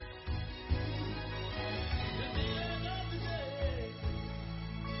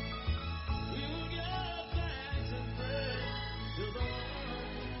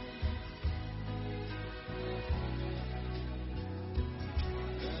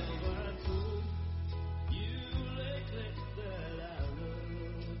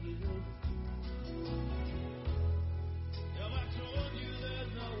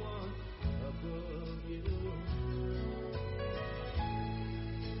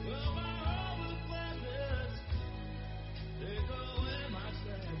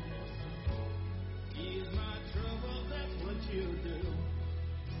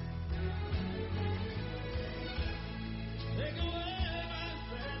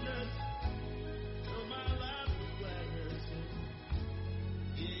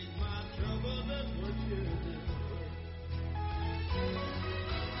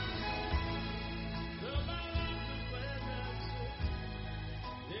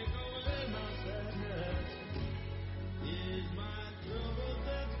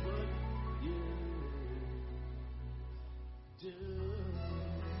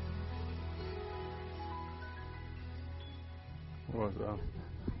was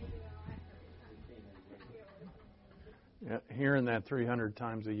hearing that 300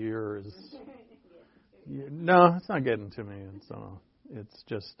 times a year is no, it's not getting to me. It's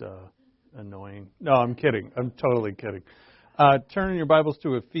just annoying. No, I'm kidding. I'm totally kidding. Turn in your Bibles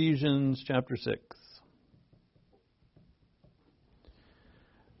to Ephesians chapter 6.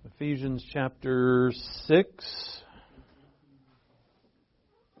 Ephesians chapter 6.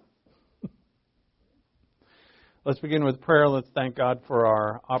 Let's begin with prayer. Let's thank God for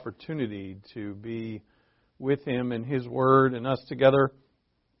our opportunity to be with Him and His Word and us together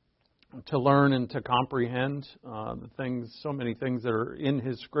to learn and to comprehend so many things that are in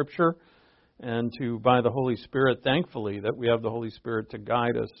His Scripture, and to, by the Holy Spirit, thankfully that we have the Holy Spirit to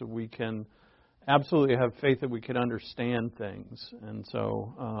guide us so we can absolutely have faith that we can understand things. And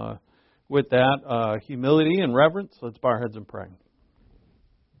so with that, humility and reverence, let's bow our heads and pray.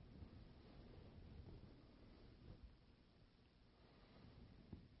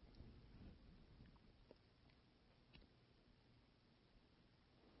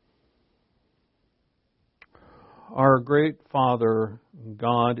 Our great Father,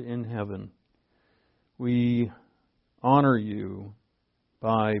 God in heaven, we honor You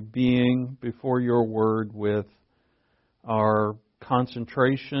by being before Your Word with our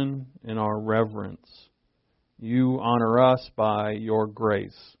concentration and our reverence. You honor us by Your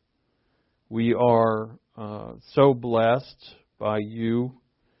grace. We are so blessed by You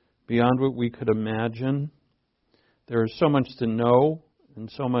beyond what we could imagine. There is so much to know and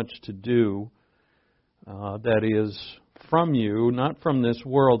so much to do that is from You, not from this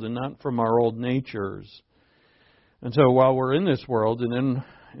world and not from our old natures. And so while we're in this world and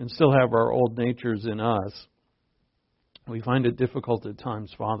still have our old natures in us, we find it difficult at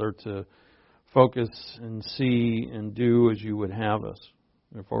times, Father, to focus and see and do as You would have us.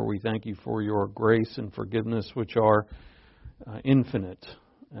 Therefore, we thank You for Your grace and forgiveness, which are infinite,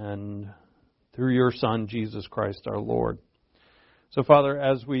 and through Your Son, Jesus Christ our Lord. So, Father,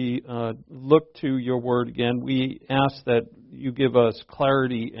 as we look to Your Word again, we ask that You give us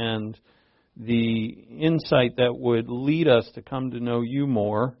clarity and the insight that would lead us to come to know You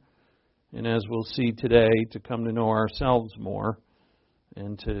more, and as we'll see today, to come to know ourselves more,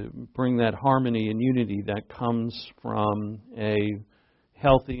 and to bring that harmony and unity that comes from a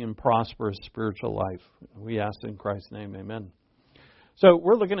healthy and prosperous spiritual life. We ask in Christ's name, amen. So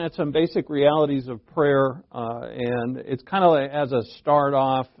we're looking at some basic realities of prayer, and it's kind of like, as a start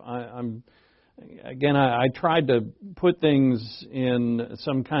off, I tried to put things in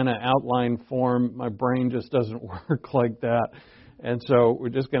some kind of outline form. My brain just doesn't work like that, and so we're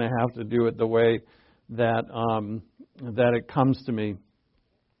just going to have to do it the way that it comes to me.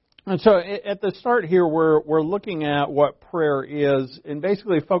 And so at the start here, we're looking at what prayer is, and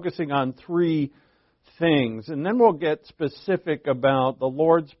basically focusing on three things, and then we'll get specific about the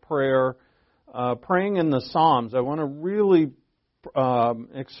Lord's Prayer, praying in the Psalms. I want to really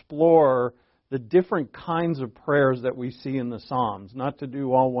explore the different kinds of prayers that we see in the Psalms. Not to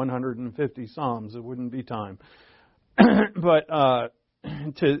do all 150 Psalms, it wouldn't be time, but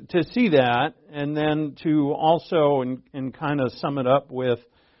to see that, and then to also and kind of sum it up with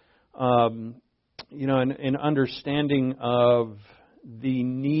an understanding of the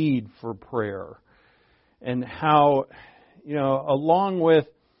need for prayer. And how, along with,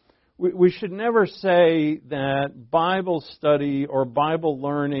 we should never say that Bible study or Bible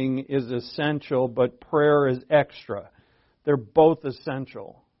learning is essential, but prayer is extra. They're both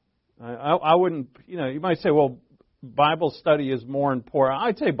essential. I wouldn't, you might say, well, Bible study is more important.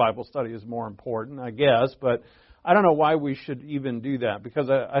 I'd say Bible study is more important, I guess, but I don't know why we should even do that,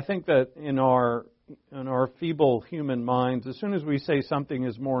 because I think that in our feeble human minds, as soon as we say something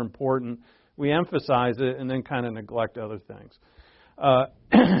is more important, we emphasize it and then kind of neglect other things.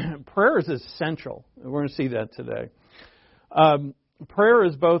 Prayer is essential. We're going to see that today. Prayer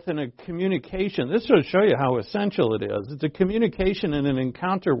is both in a communication. This will show you how essential it is. It's a communication and an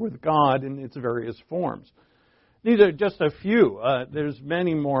encounter with God in its various forms. These are just a few. There's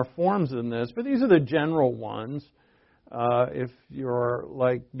many more forms than this, but these are the general ones. If you're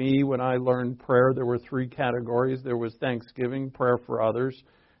like me, when I learned prayer, there were three categories. There was thanksgiving, prayer for others,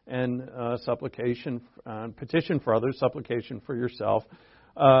 and supplication, petition for others, supplication for yourself.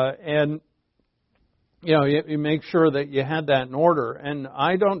 And you make sure that you had that in order. And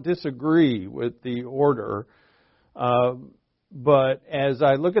I don't disagree with the order. But as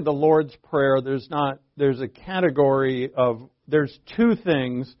I look at the Lord's Prayer, there's a category of, there's two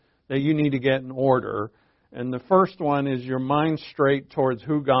things that you need to get in order. And the first one is your mind straight towards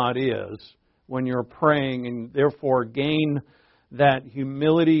who God is when you're praying, and therefore gain that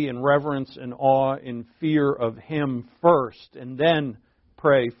humility and reverence and awe and fear of Him first, and then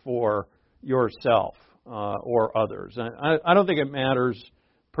pray for yourself or others. I don't think it matters.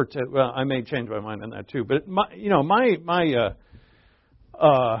 Well, I may change my mind on that too. But my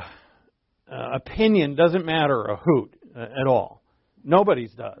opinion doesn't matter a hoot at all.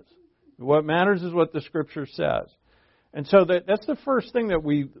 Nobody's does. What matters is what the Scripture says. And so that's the first thing that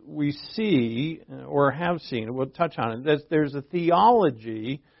we see or have seen. We'll touch on it. There's a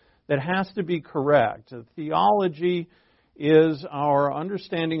theology that has to be correct. A theology is our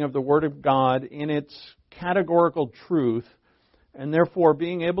understanding of the Word of God in its categorical truth, and therefore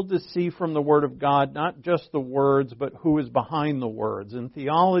being able to see from the Word of God not just the words, but who is behind the words. And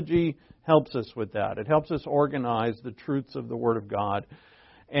theology helps us with that. It helps us organize the truths of the Word of God.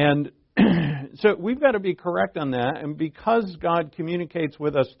 And so we've got to be correct on that. And because God communicates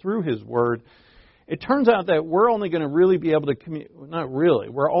with us through His Word, it turns out that we're only going to really be able to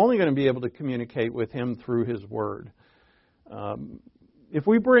we're only going to be able to communicate with Him through His Word. If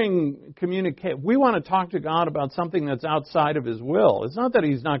we we want to talk to God about something that's outside of His will. It's not that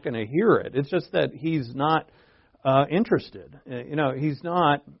He's not going to hear it. It's just that He's not interested. He's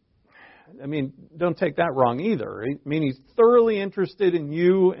not. I mean, don't take that wrong either. I mean, He's thoroughly interested in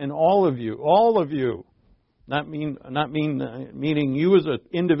you and all of you. Not meaning you as an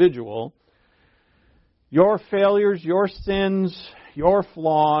individual. Your failures, your sins, your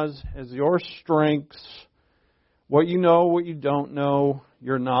flaws, as your strengths, what you know, what you don't know,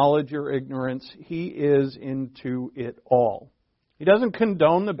 your knowledge, your ignorance. He is into it all. He doesn't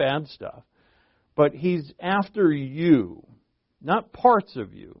condone the bad stuff, but He's after you, not parts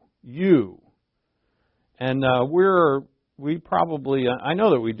of you. You. And we probably, I know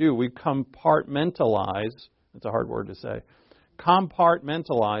that we do, we compartmentalize, that's a hard word to say,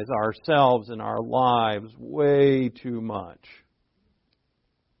 compartmentalize ourselves and our lives way too much.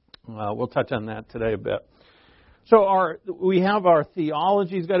 We'll touch on that today a bit. So we have our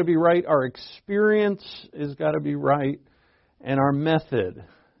theology's got to be right, our experience has got to be right, and our method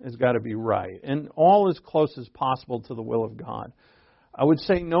has got to be right. And all as close as possible to the will of God. I would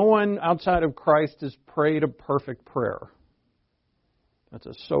say no one outside of Christ has prayed a perfect prayer. That's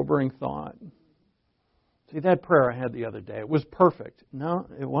a sobering thought. See, that prayer I had the other day, it was perfect. No,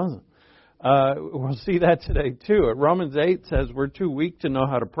 it wasn't. We'll see that today too. Romans 8 says we're too weak to know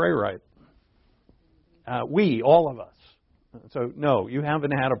how to pray right. All of us. So, no, you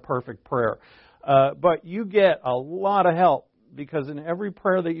haven't had a perfect prayer. But you get a lot of help because in every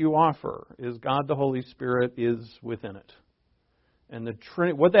prayer that you offer is God the Holy Spirit is within it. And the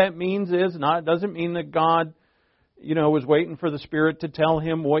Trinity, what that means is, it doesn't mean that God, was waiting for the Spirit to tell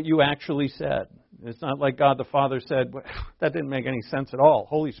Him what you actually said. It's not like God the Father said, well, that didn't make any sense at all.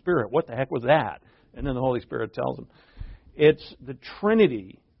 Holy Spirit, what the heck was that? And then the Holy Spirit tells Him. It's the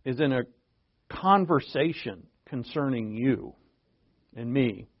Trinity is in a conversation concerning you and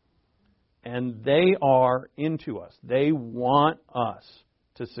me. And they are into us. They want us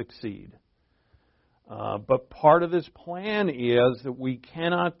to succeed. But part of this plan is that we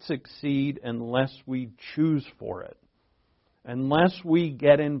cannot succeed unless we choose for it, unless we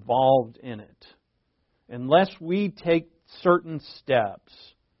get involved in it, unless we take certain steps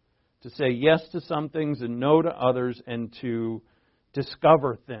to say yes to some things and no to others and to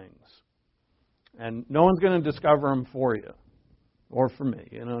discover things. And no one's going to discover them for you or for me.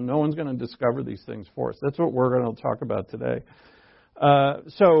 No one's going to discover these things for us. That's what we're going to talk about today.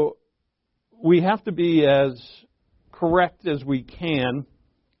 So we have to be as correct as we can,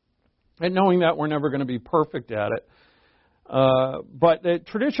 and knowing that we're never going to be perfect at it. But the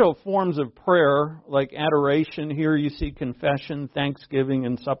traditional forms of prayer, like adoration, here you see confession, thanksgiving,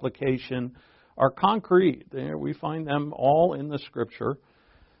 and supplication, are concrete. We find them all in the Scripture.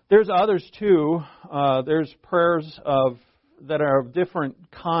 There's others too. There's prayers that are of different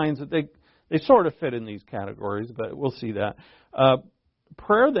kinds. They sort of fit in these categories, but we'll see that.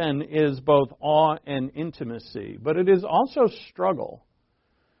 Prayer then is both awe and intimacy, but it is also struggle.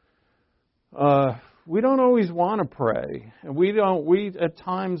 We don't always want to pray. We at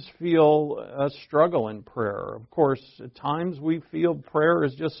times feel a struggle in prayer. Of course, at times we feel prayer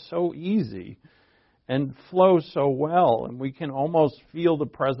is just so easy and flows so well, and we can almost feel the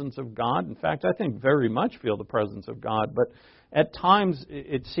presence of God. In fact, I think very much feel the presence of God, but at times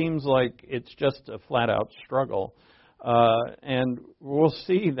it seems like it's just a flat-out struggle. And we'll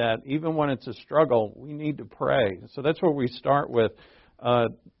see that even when it's a struggle, we need to pray. So that's what we start with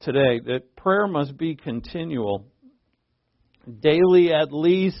today, that prayer must be continual, daily at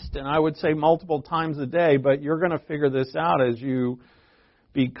least, and I would say multiple times a day, but you're going to figure this out as you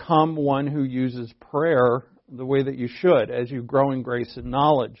become one who uses prayer the way that you should as you grow in grace and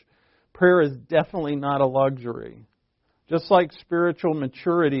knowledge. Prayer is definitely not a luxury. Just like spiritual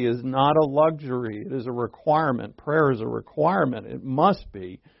maturity is not a luxury, it is a requirement. Prayer is a requirement. It must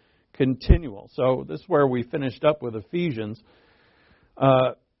be continual. So this is where we finished up with Ephesians,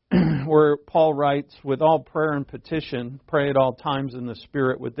 where Paul writes, with all prayer and petition, pray at all times in the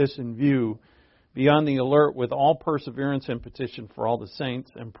Spirit with this in view. Be on the alert with all perseverance and petition for all the saints,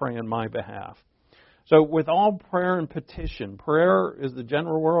 and pray on my behalf. So with all prayer and petition, prayer is the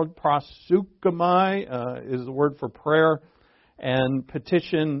general word, proseuchomai is the word for prayer, and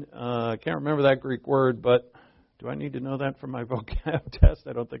petition, I can't remember that Greek word, but do I need to know that for my vocab test?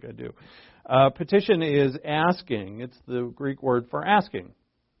 I don't think I do. Petition is asking. It's the Greek word for asking.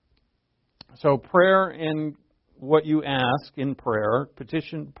 So prayer and what you ask in prayer,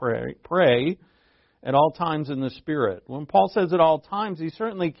 petition, pray at all times in the Spirit. When Paul says at all times, he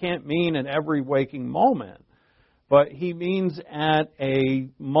certainly can't mean at every waking moment, but he means at a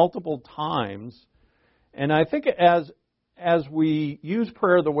multiple times. And I think as we use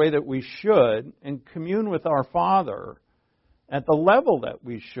prayer the way that we should and commune with our Father at the level that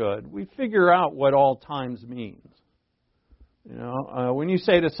we should, we figure out what all times means. You know, when you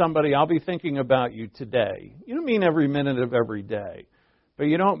say to somebody, I'll be thinking about you today, you don't mean every minute of every day. But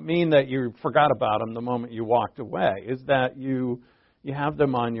you don't mean that you forgot about them the moment you walked away. It's that you have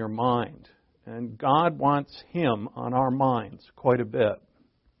them on your mind. And God wants Him on our minds quite a bit.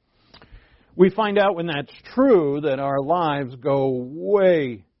 We find out when that's true that our lives go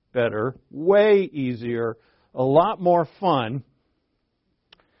way better, way easier, a lot more fun,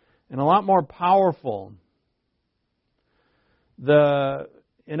 and a lot more powerful.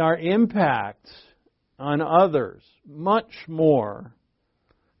 In our impact on others, much more.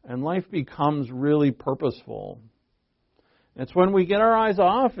 And life becomes really purposeful. It's when we get our eyes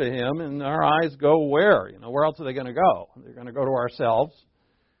off of Him and our eyes go where? You know, where else are they going to go? They're going to go to ourselves.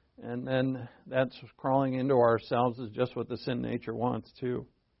 And then that's crawling into ourselves is just what the sin nature wants too.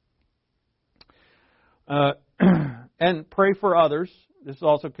 And pray for others. This is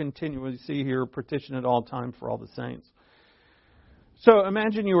also continuous. You see here, petition at all times for all the saints. So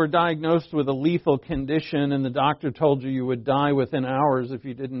imagine you were diagnosed with a lethal condition and the doctor told you would die within hours if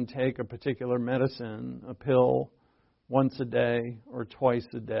you didn't take a particular medicine, a pill, once a day or twice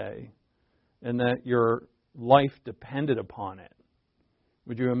a day, and that your life depended upon it.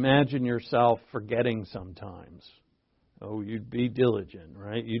 Would you imagine yourself forgetting sometimes? Oh, you'd be diligent,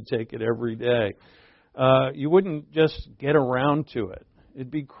 right? You'd take it every day. You wouldn't just get around to it.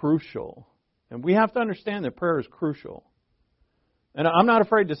 It'd be crucial. And we have to understand that prayer is crucial. And I'm not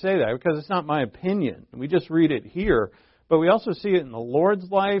afraid to say that because it's not my opinion. We just read it here. But we also see it in the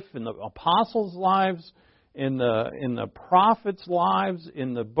Lord's life, in the apostles' lives, in the prophets' lives,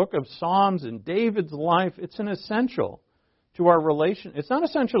 in the book of Psalms, in David's life. It's an essential to our relation. It's not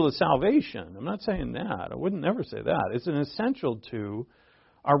essential to salvation. I'm not saying that. I wouldn't never say that. It's an essential to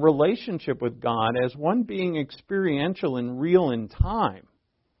our relationship with God as one being experiential and real in time.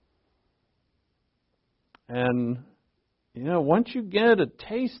 And you know, once you get a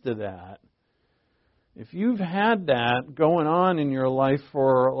taste of that, if you've had that going on in your life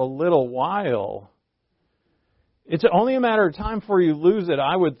for a little while, it's only a matter of time before you lose it,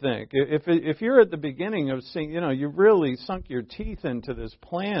 I would think. If you're at the beginning of seeing, you know, you've really sunk your teeth into this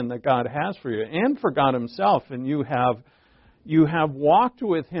plan that God has for you and for God Himself, and you have walked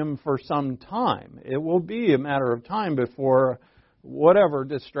with Him for some time, it will be a matter of time before whatever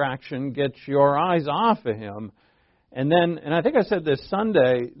distraction gets your eyes off of Him. And I think I said this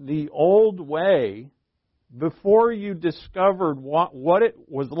Sunday, the old way, before you discovered what it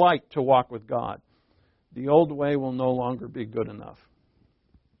was like to walk with God, the old way will no longer be good enough.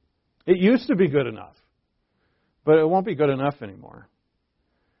 It used to be good enough, but it won't be good enough anymore.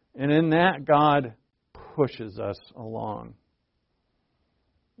 And in that, God pushes us along.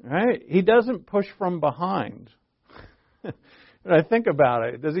 Right? He doesn't push from behind. When I think about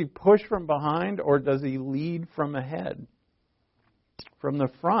it, does He push from behind or does He lead from ahead? From the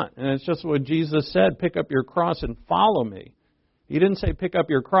front. And it's just what Jesus said, pick up your cross and follow me. He didn't say pick up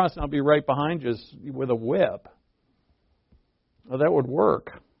your cross and I'll be right behind you with a whip. Well, that would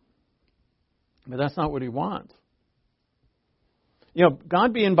work. But that's not what He wants. You know,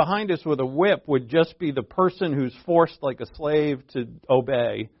 God being behind us with a whip would just be the person who's forced like a slave to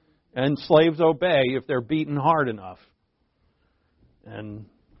obey. And slaves obey if they're beaten hard enough. And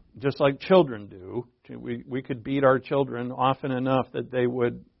just like children do, we could beat our children often enough that they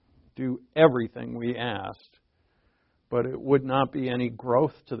would do everything we asked, but it would not be any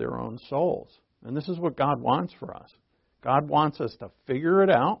growth to their own souls. And this is what God wants for us. God wants us to figure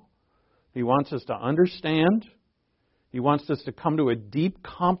it out, He wants us to understand. He wants us to come to a deep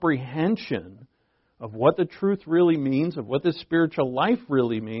comprehension of what the truth really means, of what the spiritual life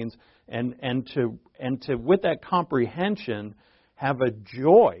really means, and to with that comprehension have a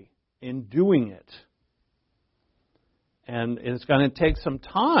joy in doing it. And it's going to take some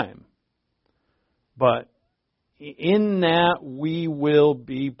time, but in that we will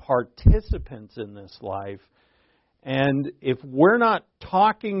be participants in this life. And if we're not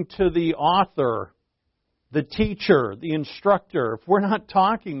talking to the author, the teacher, the instructor, if we're not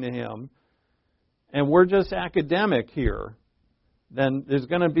talking to him, and we're just academic here, then there's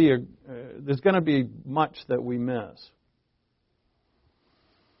going to be much that we miss.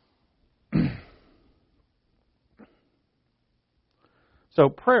 So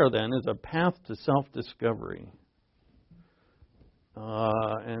prayer then is a path to self-discovery,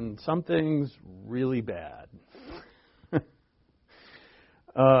 and some things really bad.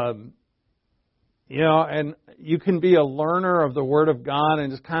 And you can be a learner of the Word of God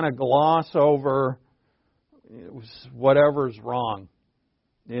and just kind of gloss over whatever's wrong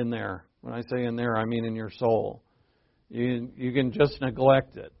in there. When I say in there, I mean in your soul. You can just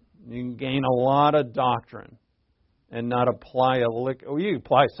neglect it. You can gain a lot of doctrine and not apply you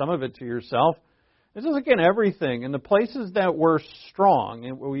apply some of it to yourself. This is again everything. In the places that we're strong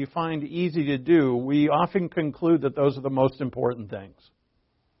and what we find easy to do, we often conclude that those are the most important things.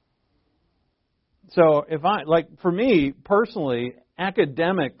 So for me personally,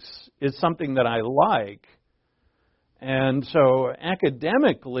 academics is something that I like. And so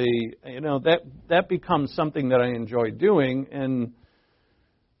academically, that becomes something that I enjoy doing. And,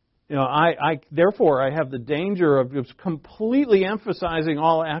 therefore I have the danger of just completely emphasizing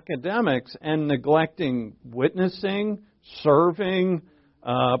all academics and neglecting witnessing, serving,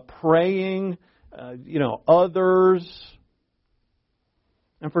 praying, others.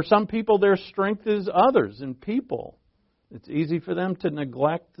 And for some people, their strength is others and people. It's easy for them to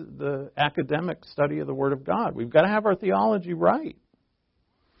neglect the academic study of the Word of God. We've got to have our theology right.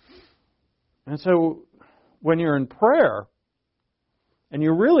 And so when you're in prayer and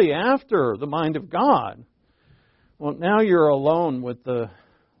you're really after the mind of God, well, now you're alone with the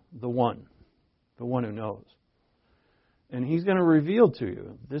one who knows. And He's going to reveal to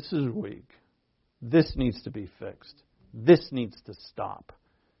you, this is weak. This needs to be fixed. This needs to stop.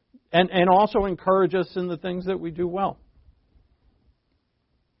 And also encourage us in the things that we do well.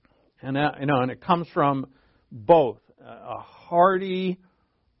 And and it comes from both a hearty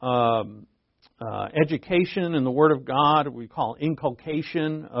education in the Word of God, we call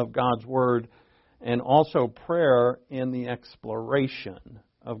inculcation of God's Word, and also prayer in the exploration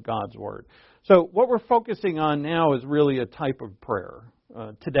of God's Word. So what we're focusing on now is really a type of prayer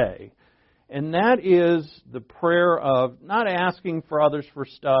today. And that is the prayer of not asking for others for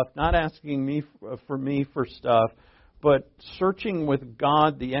stuff, not asking me for stuff, but searching with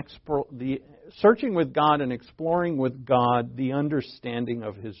God, searching with God and exploring with God the understanding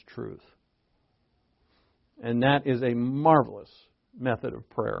of His truth. And that is a marvelous method of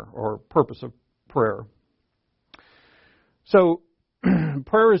prayer or purpose of prayer. So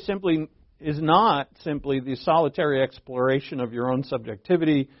prayer is not simply the solitary exploration of your own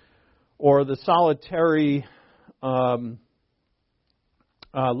subjectivity, or the solitary looking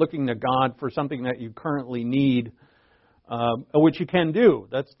to God for something that you currently need, which you can do.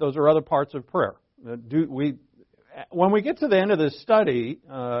 Those are other parts of prayer. When we get to the end of this study,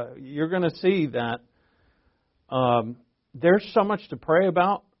 you're going to see that there's so much to pray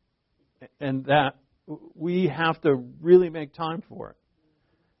about, and that we have to really make time for it.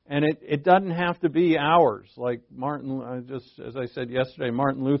 And it doesn't have to be hours. Like as I said yesterday,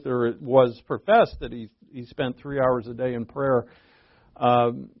 Martin Luther was professed that he spent 3 hours a day in prayer.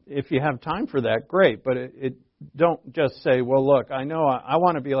 If you have time for that, great. But don't just say, well, look, I know I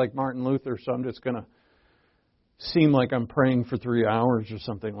want to be like Martin Luther, so I'm just going to seem like I'm praying for 3 hours or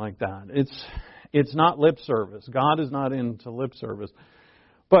something like that. It's not lip service. God is not into lip service.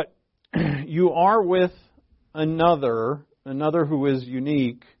 But you are with another who is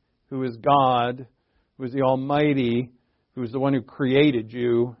unique, who is God, who is the Almighty, who is the one who created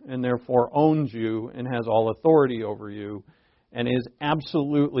you and therefore owns you and has all authority over you and is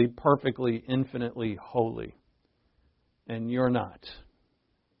absolutely, perfectly, infinitely holy. And you're not.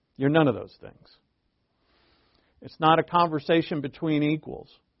 You're none of those things. It's not a conversation between equals.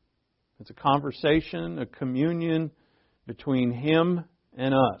 It's a conversation, a communion between Him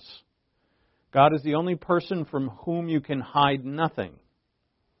and us. God is the only person from whom you can hide nothing.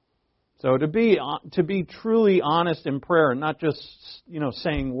 So to be truly honest in prayer, not just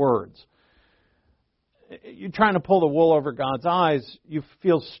saying words. you're trying to pull the wool over God's eyes, you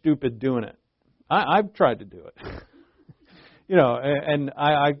feel stupid doing it. I've tried to do it. And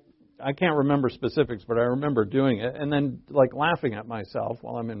I can't remember specifics, but I remember doing it and then like laughing at myself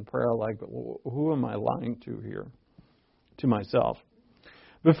while I'm in prayer, like, who am I lying to here? To myself.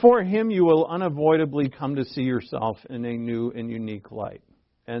 Before Him, you will unavoidably come to see yourself in a new and unique light.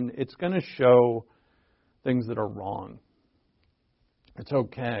 And it's going to show things that are wrong. It's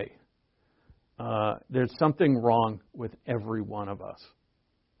okay. There's something wrong with every one of us.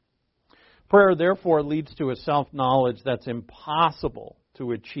 Prayer, therefore, leads to a self-knowledge that's impossible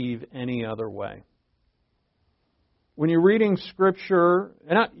to achieve any other way. When you're reading Scripture,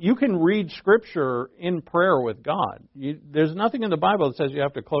 and you can read Scripture in prayer with God. There's nothing in the Bible that says you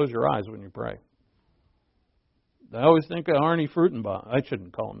have to close your eyes when you pray. I always think of Arnie Fruitenbaum. I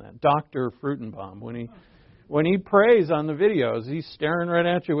shouldn't call him that. Dr. Fruitenbaum. When he prays on the videos, he's staring right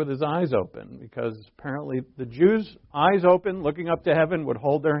at you with his eyes open, because apparently the Jews' eyes open, looking up to heaven, would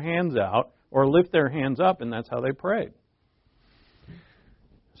hold their hands out or lift their hands up, and that's how they prayed.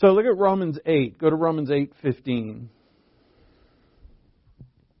 So look at Romans 8. Go to Romans 8:15.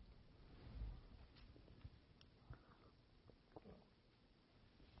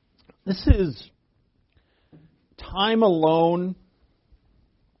 This is time alone,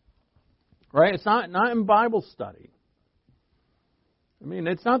 right? It's not in Bible study. I mean,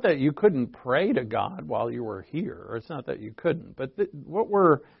 it's not that you couldn't pray to God while you were here. Or it's not that you couldn't. But what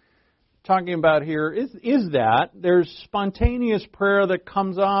we're talking about here is that there's spontaneous prayer that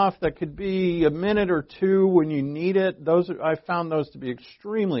comes off that could be a minute or two when you need it. I found those to be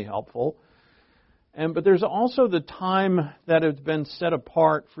extremely helpful. But there's also the time that has been set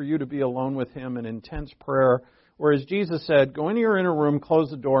apart for you to be alone with Him in intense prayer. Whereas Jesus said, go into your inner room, close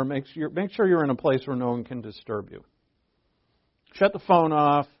the door, make sure you're in a place where no one can disturb you. Shut the phone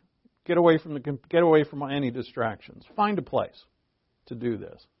off, get away from any distractions. Find a place to do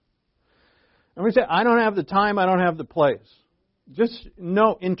this. And we say, I don't have the time, I don't have the place. Just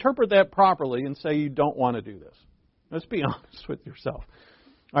interpret that properly and say you don't want to do this. Let's be honest with yourself.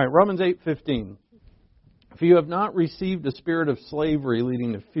 All right, Romans 8:15. For you have not received a spirit of slavery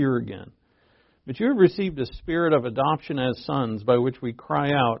leading to fear again, but you have received a spirit of adoption as sons, by which we cry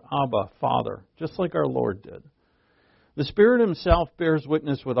out, Abba, Father, just like our Lord did. The Spirit Himself bears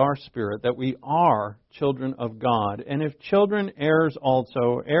witness with our spirit that we are children of God, and if children, heirs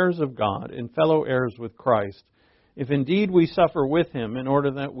also, heirs of God, and fellow heirs with Christ, if indeed we suffer with Him, in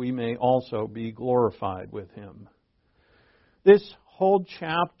order that we may also be glorified with Him. This whole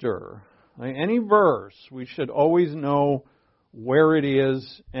chapter, any verse, we should always know where it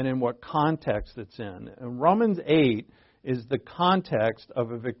is and in what context it's in. And Romans 8 is the context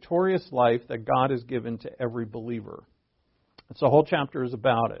of a victorious life that God has given to every believer. That's the whole chapter is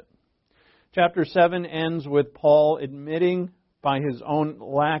about it. Chapter 7 ends with Paul admitting by his own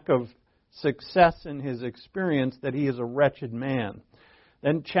lack of success in his experience that he is a wretched man.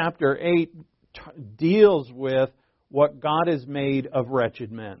 Then chapter 8 deals with what God has made of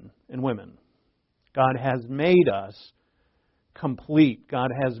wretched men and women. God has made us complete.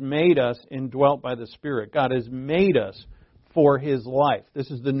 God has made us indwelt by the Spirit. God has made us for His life.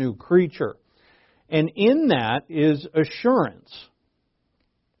 This is the new creature. And in that is assurance.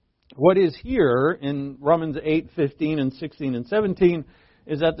 What is here in Romans 8:15 and 16 and 17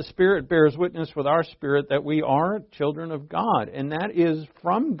 is that the Spirit bears witness with our spirit that we are children of God. And that is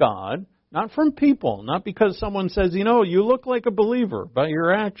from God, not from people. Not because someone says, you look like a believer by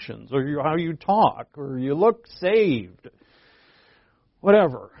your actions or how you talk or you look saved.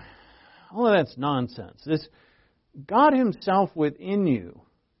 Whatever. All of that's nonsense. This God Himself within you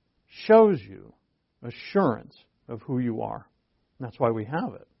shows you assurance of who you are. And that's why we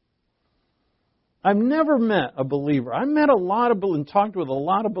have it. I've never met a believer. I've met and talked with a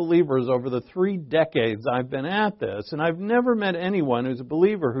lot of believers over the 3 decades I've been at this, and I've never met anyone who's a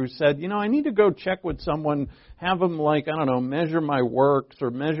believer who said, I need to go check with someone, have them measure my works or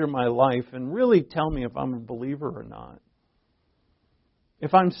measure my life and really tell me if I'm a believer or not.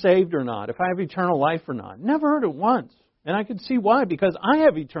 If I'm saved or not, if I have eternal life or not. Never heard it once. And I can see why, because I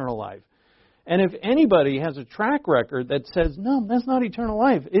have eternal life. And if anybody has a track record that says, no, that's not eternal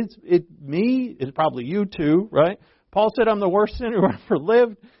life, it's me, it's probably you too, right? Paul said I'm the worst sinner who ever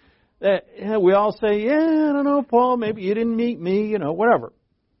lived. We all say, I don't know, Paul, maybe you didn't meet me, whatever.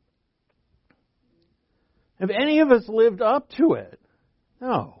 Have any of us lived up to it?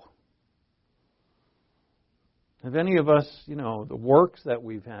 No. Have any of us, the works that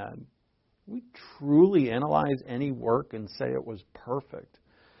we've had, we truly analyze any work and say it was perfect?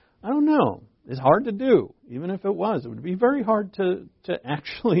 I don't know. It's hard to do. Even if it was, it would be very hard to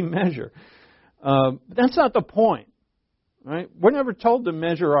actually measure. That's not the point, right? We're never told to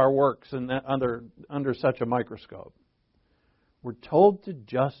measure our works in that under such a microscope. We're told to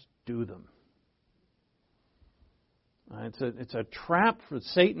just do them. It's a trap that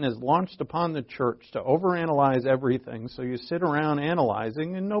Satan has launched upon the church to overanalyze everything, so you sit around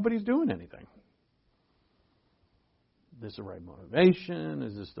analyzing and nobody's doing anything. Is this the right motivation?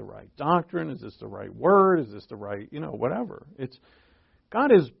 Is this the right doctrine? Is this the right word? Is this the right, whatever.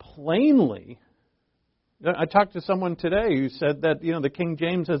 God is plainly... I talked to someone today who said that, the King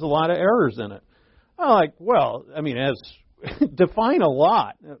James has a lot of errors in it. Define a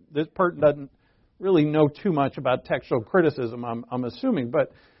lot. This person doesn't really know too much about textual criticism, I'm assuming,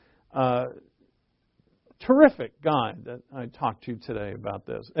 but terrific guy that I talked to today about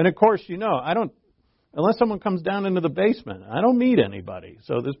this. And of course, unless someone comes down into the basement, I don't meet anybody.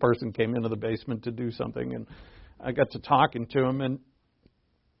 So this person came into the basement to do something, and I got to talking to him, and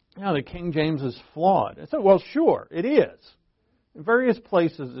the King James is flawed. I said, well, sure, it is. In various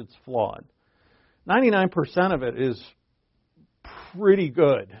places, it's flawed. 99% of it is pretty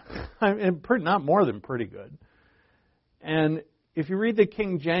good. Not more than pretty good. And if you read the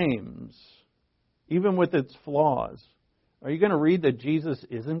King James, even with its flaws, are you going to read that Jesus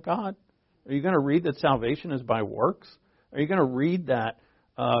isn't God? Are you going to read that salvation is by works? Are you going to read that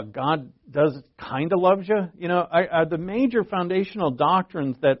God does kind of loves you? The major foundational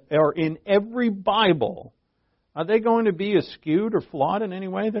doctrines that are in every Bible, are they going to be askewed or flawed in any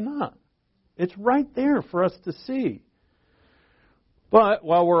way? They're not. It's right there for us to see. But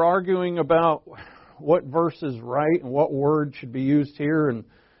while we're arguing about what verse is right and what word should be used here, and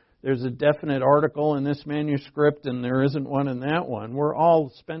there's a definite article in this manuscript and there isn't one in that one, we're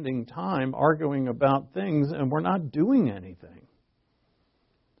all spending time arguing about things and we're not doing anything.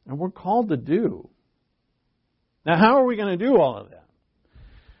 And we're called to do. Now, how are we going to do all of that?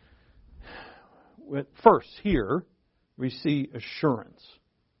 First, here, we see assurance.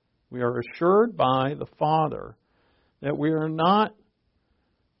 We are assured by the Father that we are not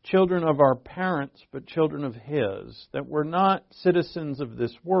children of our parents, but children of His. That we're not citizens of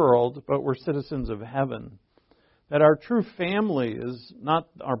this world, but we're citizens of heaven. That our true family is not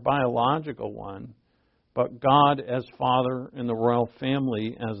our biological one, but God as Father and the royal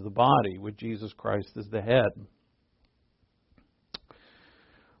family as the body, with Jesus Christ as the head.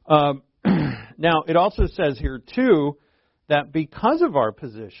 Now, it also says here, too, that because of our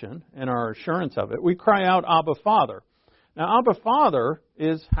position and our assurance of it, we cry out, Abba, Father. Now, Abba, Father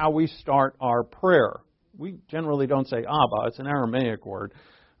is how we start our prayer. We generally don't say Abba. It's an Aramaic word.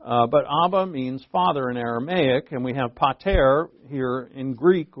 But Abba means father in Aramaic, and we have pater here in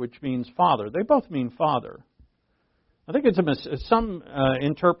Greek, which means father. They both mean father. I think some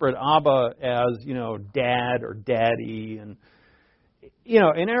interpret Abba as, dad or daddy. And,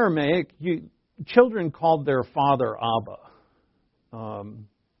 in Aramaic, children called their father Abba.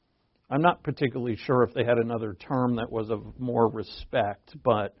 I'm not particularly sure if they had another term that was of more respect,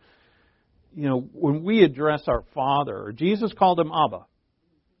 but, when we address our Father, Jesus called him Abba.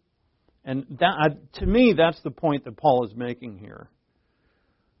 And to me, that's the point that Paul is making here.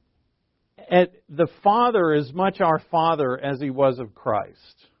 The Father is much our Father as He was of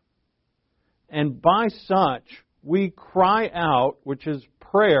Christ. And by such, we cry out, which is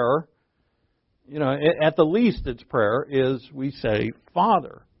prayer, at the least it's prayer, is we say,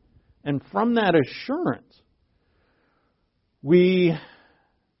 Father. And from that assurance, we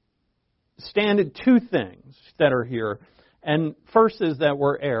stand at two things that are here. And first is that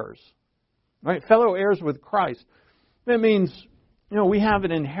we're heirs, right? Fellow heirs with Christ. That means, we have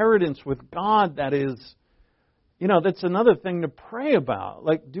an inheritance with God that is, that's another thing to pray about.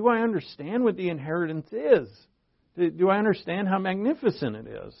 Like, do I understand what the inheritance is? Do I understand how magnificent it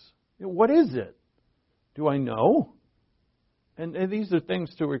is? What is it? Do I know? And these are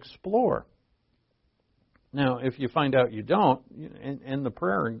things to explore. Now, if you find out you don't, end the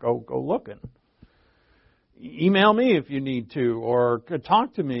prayer and go looking. Email me if you need to, or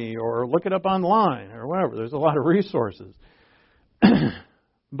talk to me, or look it up online, or whatever. There's a lot of resources.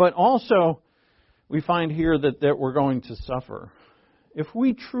 But also, we find here that we're going to suffer. If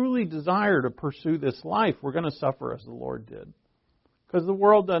we truly desire to pursue this life, we're going to suffer as the Lord did. Because the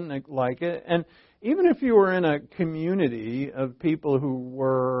world doesn't like it. And even if you were in a community of people who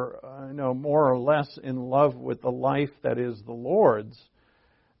were, more or less in love with the life that is the Lord's,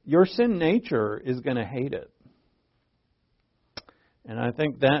 your sin nature is going to hate it. And I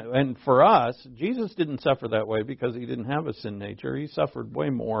think and for us, Jesus didn't suffer that way because He didn't have a sin nature. He suffered way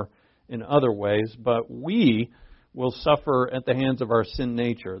more in other ways, but we will suffer at the hands of our sin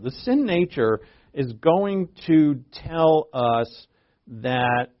nature. The sin nature is going to tell us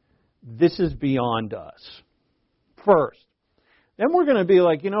that this is beyond us first. Then we're going to be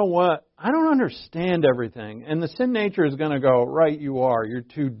like, you know what? I don't understand everything. And the sin nature is going to go, right, you are. You're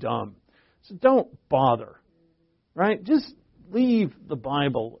too dumb. So don't bother, right? Just leave the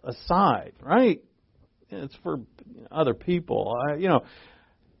Bible aside, right? It's for other people,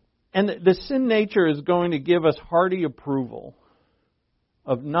 And the sin nature is going to give us hearty approval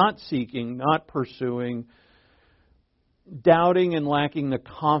of not seeking, not pursuing, doubting and lacking the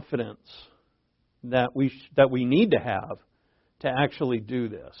confidence that we need to have to actually do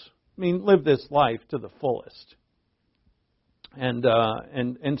this. I mean, live this life to the fullest. And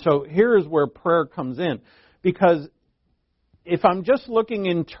so here is where prayer comes in. Because if I'm just looking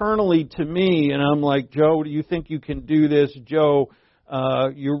internally to me and I'm like, Joe, do you think you can do this? Joe,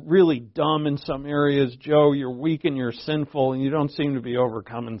 you're really dumb in some areas. Joe, you're weak and you're sinful and you don't seem to be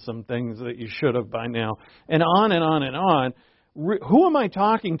overcoming some things that you should have by now. And on and on and on. Who am I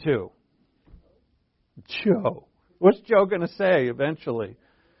talking to? Joe. What's Joe going to say eventually?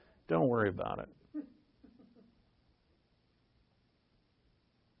 Don't worry about it.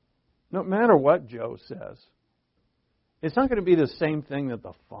 No matter what Joe says, it's not going to be the same thing that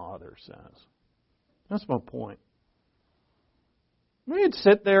the Father says. That's my point. We'd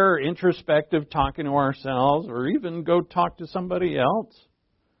sit there introspective, talking to ourselves, or even go talk to somebody else,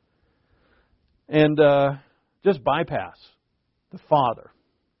 and just bypass the Father,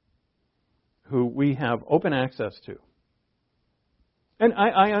 who we have open access to. And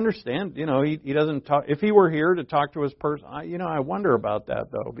I understand, he doesn't talk. If he were here to talk to his person, I wonder about that,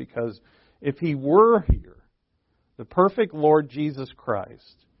 though, because if he were here, the perfect Lord Jesus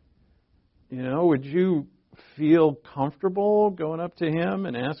Christ, would you feel comfortable going up to him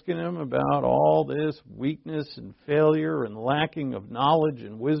and asking him about all this weakness and failure and lacking of knowledge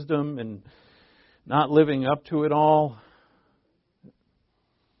and wisdom and not living up to it all?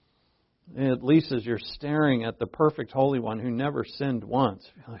 At least as you're staring at the perfect Holy One who never sinned once,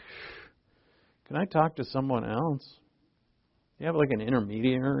 you're like, can I talk to someone else? You have like an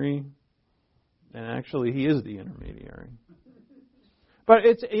intermediary, and actually he is the intermediary. But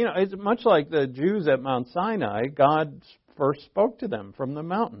it's much like the Jews at Mount Sinai. God first spoke to them from the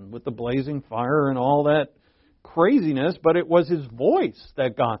mountain with the blazing fire and all that craziness, but it was his voice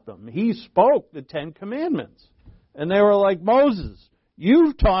that got them. He spoke the 10 Commandments. And they were like, Moses,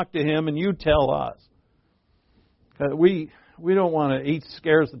 you talk to him and you tell us. We don't want to, he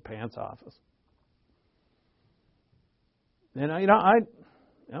scares the pants off us. And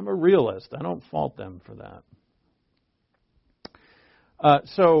I'm a realist. I don't fault them for that.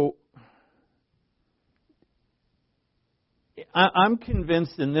 So I'm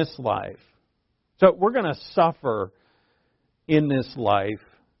convinced in this life, so we're going to suffer in this life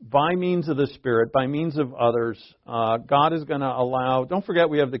by means of the Spirit, by means of others. God is going to allow, don't forget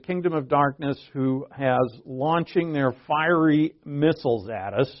we have the kingdom of darkness who has launching their fiery missiles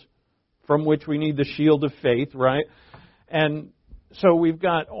at us, from which we need the shield of faith, right? And so we've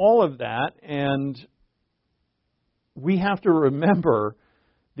got all of that, and we have to remember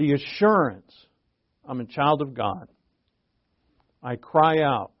the assurance. I'm a child of God. I cry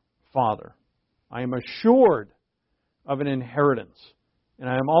out, Father. I am assured of an inheritance. And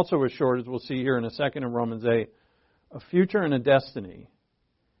I am also assured, as we'll see here in a second in Romans 8, a future and a destiny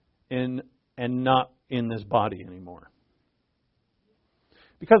and not in this body anymore.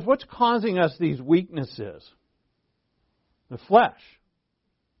 Because what's causing us these weaknesses? The flesh.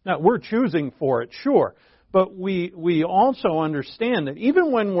 Now, we're choosing for it, sure. But we also understand that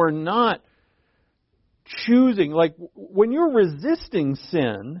even when we're not choosing, like when you're resisting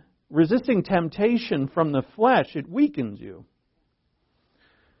sin, resisting temptation from the flesh, it weakens you.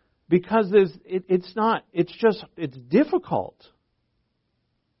 Because it's difficult.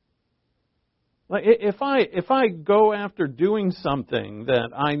 Like if I go after doing something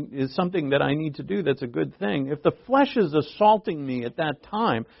that is something that I need to do that's a good thing, if the flesh is assaulting me at that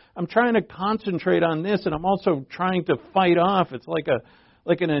time, I'm trying to concentrate on this, and I'm also trying to fight off. It's like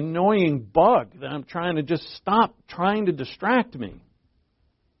an annoying bug that I'm trying to just stop trying to distract me.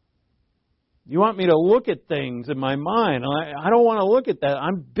 You want me to look at things in my mind. I don't want to look at that.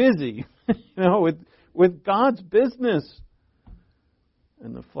 I'm busy, with God's business.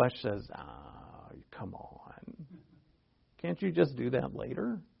 And the flesh says, come on. Can't you just do that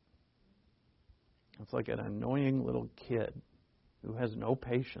later? It's like an annoying little kid who has no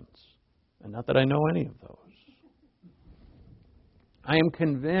patience. And not that I know any of those. I am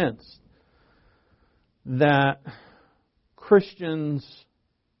convinced that Christians,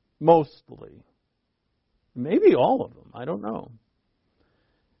 mostly, maybe all of them, I don't know,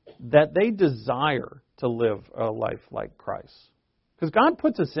 that they desire to live a life like Christ. Because God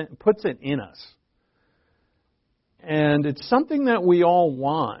puts it in us. And it's something that we all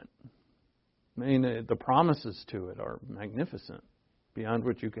want. I mean, the promises to it are magnificent, beyond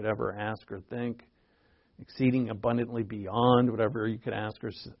what you could ever ask or think, exceeding abundantly beyond whatever you could ask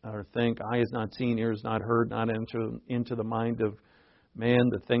or think. Eye has not seen, ear has not heard, not into the mind of man,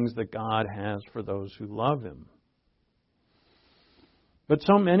 the things that God has for those who love Him. But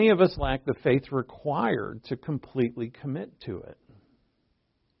so many of us lack the faith required to completely commit to it.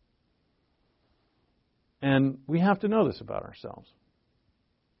 And we have to know this about ourselves.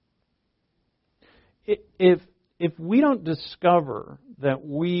 If we don't discover that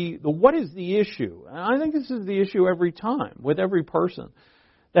what is the issue? And I think this is the issue every time with every person.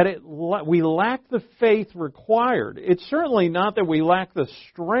 That we lack the faith required. It's certainly not that we lack the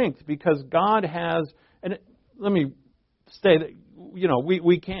strength, because God has, and let me say that,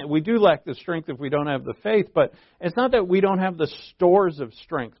 we do lack the strength if we don't have the faith, but it's not that we don't have the stores of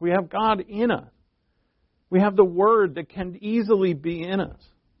strength. We have God in us. We have the Word that can easily be in us.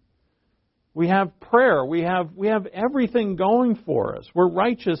 We have prayer. We have everything going for us. We're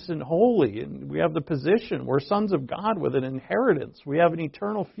righteous and holy, and we have the position. We're sons of God with an inheritance. We have an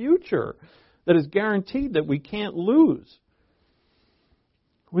eternal future that is guaranteed that we can't lose.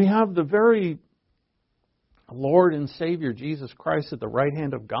 We have the very Lord and Savior Jesus Christ at the right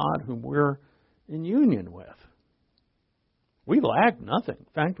hand of God, whom we're in union with. We lack nothing. In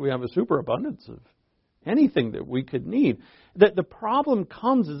fact, we have a superabundance of anything that we could need. That the problem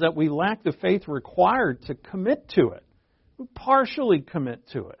comes is that we lack the faith required to commit to it. We partially commit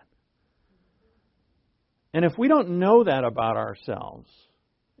to it. And if we don't know that about ourselves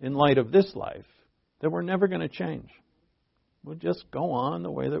in light of this life, then we're never going to change. We'll just go on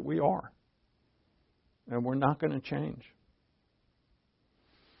the way that we are. And we're not going to change.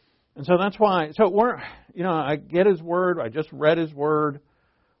 And so that's why, I get His Word. I just read His Word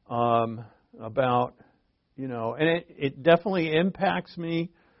about, and it definitely impacts me,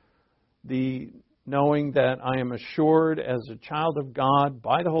 the knowing that I am assured as a child of God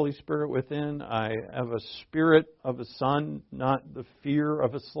by the Holy Spirit within. I have a spirit of a son, not the fear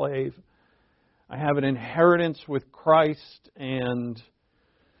of a slave. I have an inheritance with Christ, and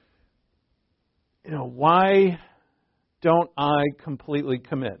why don't I completely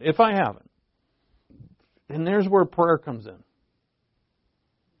commit? If I haven't. And there's where prayer comes in.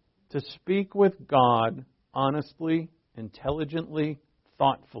 To speak with God honestly, intelligently,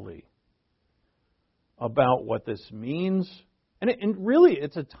 thoughtfully about what this means. And really,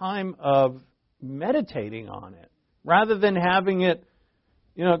 it's a time of meditating on it. Rather than having it,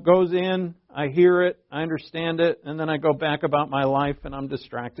 it goes in, I hear it, I understand it, and then I go back about my life and I'm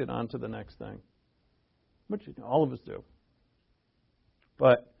distracted on to the next thing. Which all of us do.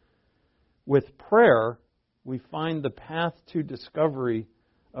 But with prayer, we find the path to discovery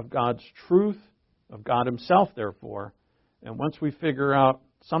of God's truth, of God Himself, therefore. And once we figure out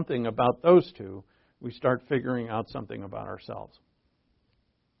something about those two, we start figuring out something about ourselves.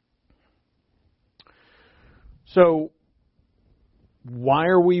 So, why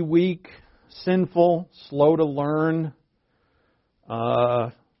are we weak, sinful, slow to learn?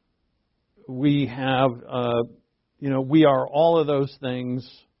 We have, we are all of those things.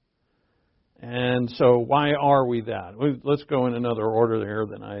 And so why are we that? Let's go in another order there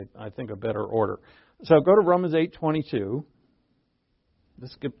than I think a better order. So go to Romans 8:22.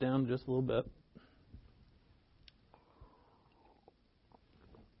 Let's skip down just a little bit.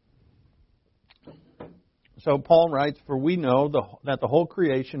 So Paul writes, "For we know that the whole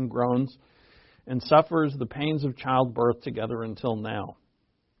creation groans and suffers the pains of childbirth together until now.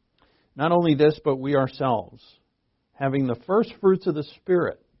 Not only this, but we ourselves, having the first fruits of the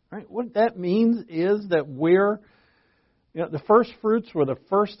Spirit." Right? What that means is that the first fruits were the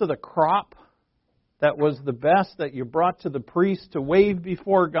first of the crop. That was the best that you brought to the priest to wave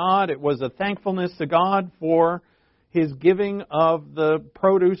before God. It was a thankfulness to God for His giving of the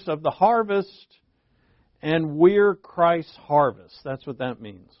produce of the harvest. And we're Christ's harvest. That's what that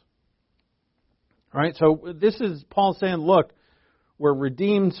means. All right? So this is Paul saying, look, we're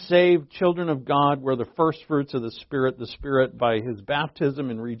redeemed, saved, children of God. We're the first fruits of the Spirit. The Spirit, by His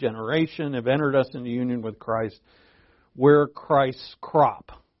baptism and regeneration, have entered us into union with Christ. We're Christ's crop.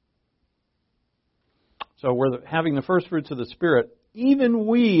 So we're having the first fruits of the Spirit. Even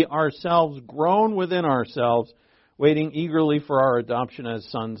we ourselves groan within ourselves, waiting eagerly for our adoption as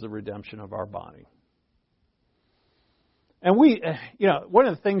sons, the redemption of our body. And one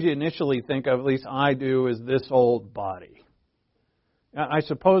of the things you initially think of, at least I do, is this old body. I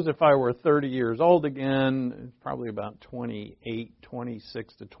suppose if I were 30 years old again, probably about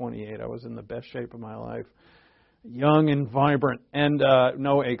 26 to 28, I was in the best shape of my life. young and vibrant, and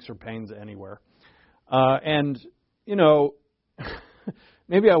no aches or pains anywhere. And, you know,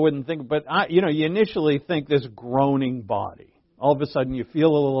 maybe I wouldn't think, but, you initially think this groaning body. All of a sudden you feel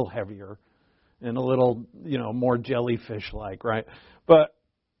a little heavier and a little, more jellyfish-like, right? But,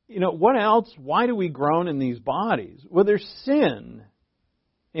 what else? Why do we groan in these bodies? Well, there's sin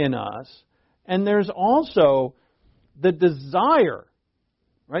in us, and there's also the desire,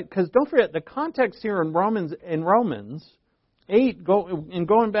 right? Because don't forget, the context here in Romans 8,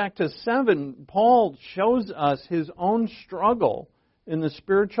 going back to 7, Paul shows us his own struggle in the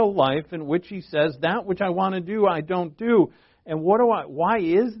spiritual life in which he says, that which I want to do, I don't do. And why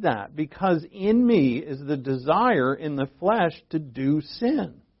is that? Because in me is the desire in the flesh to do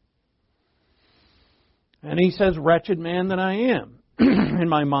sin. And he says, wretched man that I am. In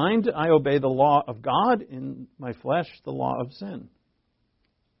my mind, I obey the law of God. In my flesh, the law of sin.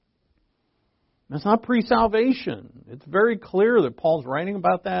 That's not pre-salvation. It's very clear that Paul's writing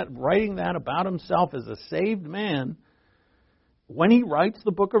that about himself as a saved man. When he writes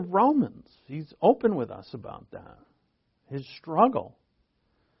the book of Romans, he's open with us about that. His struggle.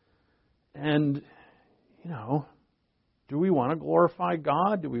 And, do we want to glorify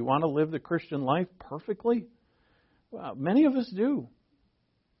God? Do we want to live the Christian life perfectly? Well, many of us do.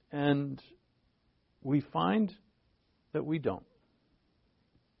 And we find that we don't.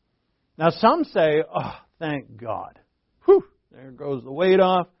 Now, some say, oh, thank God. Whew, there goes the weight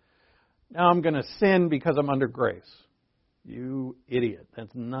off. Now I'm going to sin because I'm under grace. You idiot.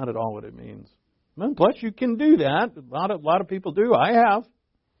 That's not at all what it means. Well, plus, you can do that. A lot of people do. I have.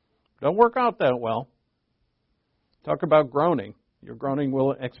 Don't work out that well. Talk about groaning. Your groaning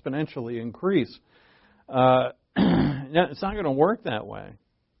will exponentially increase. It's not going to work that way.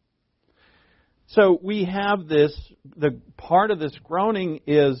 So we have this, the part of this groaning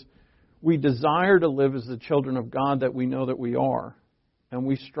is we desire to live as the children of God that we know that we are, and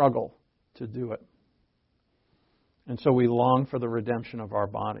we struggle to do it. And so we long for the redemption of our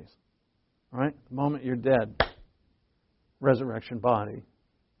bodies. Right? The moment you're dead, resurrection body.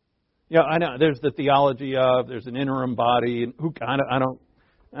 Yeah, I know. There's the theology of there's an interim body, and I don't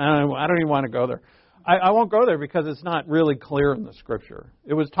even want to go there. I won't go there because it's not really clear in the Scripture.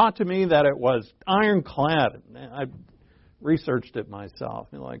 It was taught to me that it was ironclad. I researched it myself.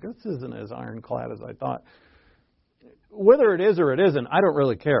 You're like, this isn't as ironclad as I thought. Whether it is or it isn't, I don't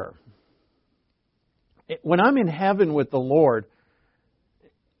really care. When I'm in heaven with the Lord,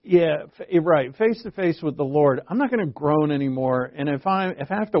 yeah, right, face to face with the Lord, I'm not going to groan anymore. And if I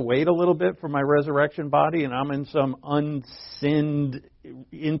have to wait a little bit for my resurrection body and I'm in some unsinned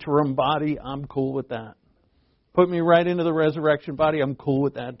interim body, I'm cool with that. Put me right into the resurrection body, I'm cool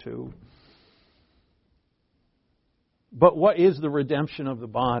with that too. But what is the redemption of the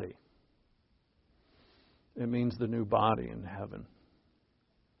body? It means the new body in heaven.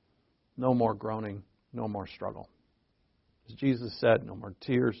 No more groaning, no more struggle. As Jesus said, no more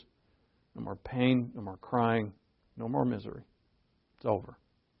tears, no more pain, no more crying, no more misery. It's over.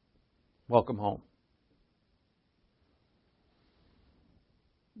 Welcome home.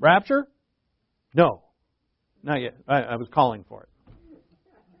 Rapture? No. Not yet. I was calling for it.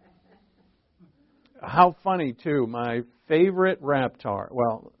 How funny, too. My favorite raptard.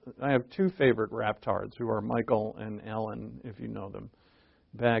 Well, I have two favorite raptards who are Michael and Ellen, if you know them,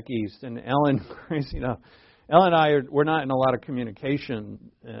 back east. And Ellen, Ellen and I we're not in a lot of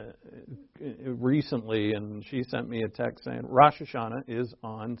communication recently, and she sent me a text saying Rosh Hashanah is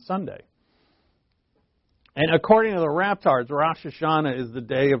on Sunday. And according to the Raptards, Rosh Hashanah is the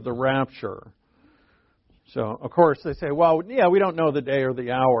day of the rapture. So, of course, they say, well, yeah, we don't know the day or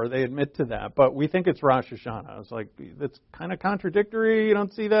the hour. They admit to that, but we think it's Rosh Hashanah. I was like, that's kind of contradictory. You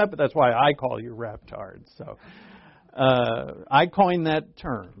don't see that, but that's why I call you Raptards. So I coined that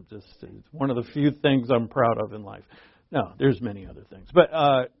term. Just it's one of the few things I'm proud of in life. No, there's many other things. But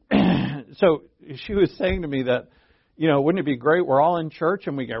so she was saying to me that, wouldn't it be great? We're all in church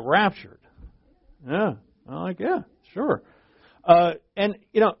and we get raptured. Yeah. I'm like, yeah, sure. And,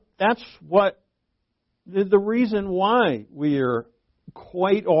 that's what the reason why we're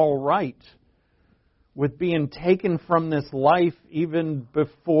quite all right with being taken from this life even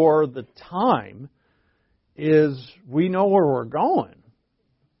before the time is we know where we're going.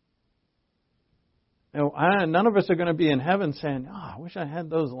 None of us are going to be in heaven saying, I wish I had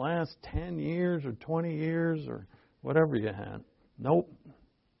those last 10 years or 20 years or whatever you had. Nope.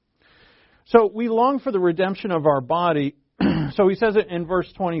 So we long for the redemption of our body. So he says it in verse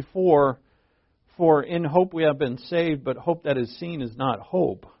 24, for in hope we have been saved, but hope that is seen is not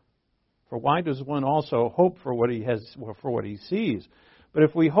hope. For why does one also hope for what he sees? But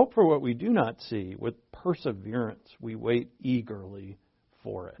if we hope for what we do not see, with perseverance we wait eagerly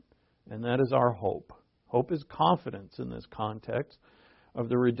for it. And that is our hope. Hope is confidence in this context of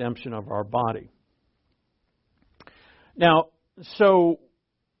the redemption of our body. Now, so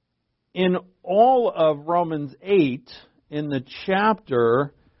in all of Romans 8, in the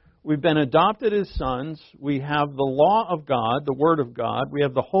chapter, we've been adopted as sons. We have the law of God, the Word of God. We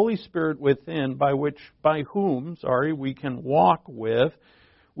have the Holy Spirit within, by whom we can walk with.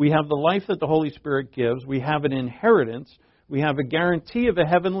 We have the life that the Holy Spirit gives. We have an inheritance. We have a guarantee of a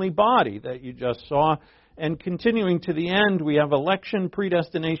heavenly body that you just saw. And continuing to the end, we have election,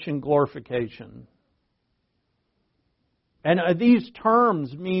 predestination, glorification. And these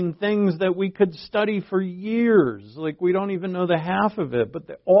terms mean things that we could study for years. Like we don't even know the half of it,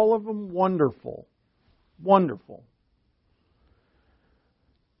 but all of them wonderful. Wonderful.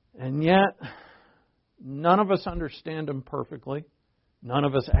 And yet, none of us understand them perfectly. None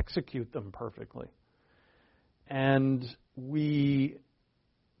of us execute them perfectly. And we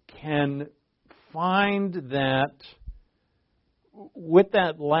can find that with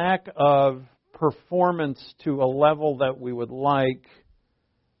that lack of performance to a level that we would like,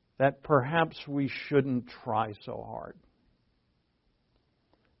 that perhaps we shouldn't try so hard.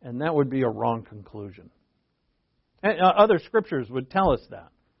 And that would be a wrong conclusion. And other scriptures would tell us that,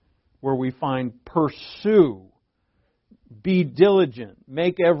 where we find pursue, be diligent,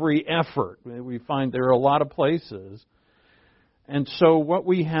 make every effort. We find there are a lot of places. And so what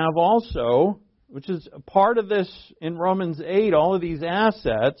we have also, which is a part of this in Romans 8, all of these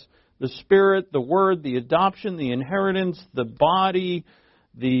assets, the Spirit, the Word, the adoption, the inheritance, the body,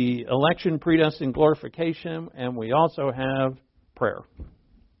 the election, predestination, glorification, and we also have prayer.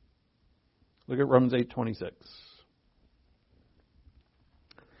 Look at Romans 8:26.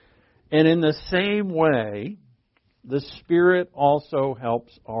 And in the same way, the Spirit also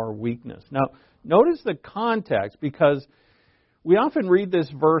helps our weakness. Now, notice the context, because we often read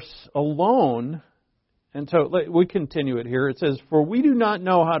this verse alone. And so we continue it here. It says, "For we do not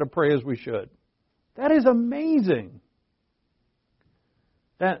know how to pray as we should." That is amazing.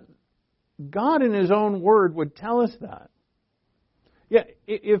 That God in His own Word would tell us that. Yeah,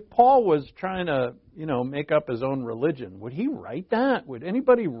 if Paul was trying to, make up his own religion, would he write that? Would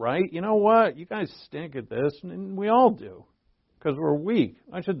anybody write, you know what, you guys stink at this, and we all do, because we're weak.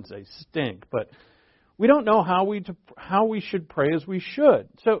 I shouldn't say stink, but we don't know how we should pray as we should.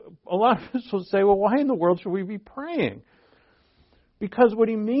 So a lot of us will say, well, why in the world should we be praying? Because what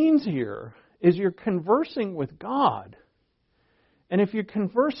he means here is you're conversing with God. And if you're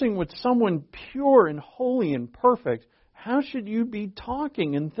conversing with someone pure and holy and perfect, how should you be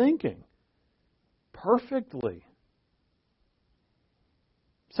talking and thinking? Perfectly.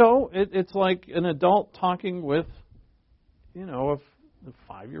 So it's like an adult talking with, a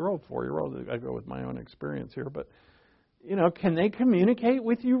 5-year-old, 4-year-old, I go with my own experience here, but, can they communicate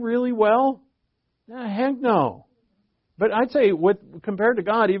with you really well? Heck no. But I'd say, compared to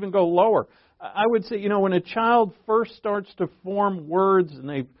God, even go lower. I would say, when a child first starts to form words and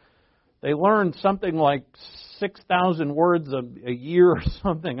they learn something like 6,000 words a year or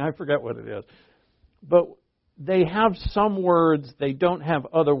something, I forget what it is, but they have some words, they don't have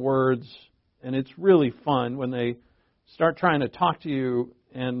other words, and it's really fun when they start trying to talk to you,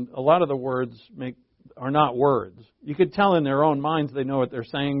 and a lot of the words are not words. You could tell in their own minds they know what they're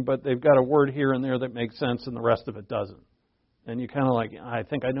saying, but they've got a word here and there that makes sense, and the rest of it doesn't. And you kind of like, I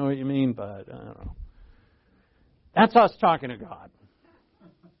think I know what you mean, but I don't know. That's us talking to God.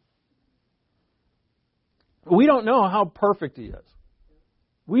 We don't know how perfect He is.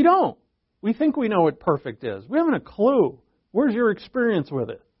 We don't. We think we know what perfect is. We haven't a clue. Where's your experience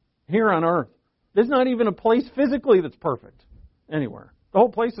with it? Here on earth. There's not even a place physically that's perfect anywhere. The whole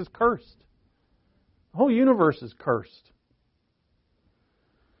place is cursed. The whole universe is cursed.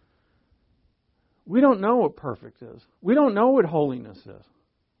 We don't know what perfect is. We don't know what holiness is.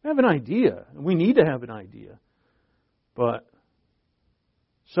 We have an idea, and we need to have an idea.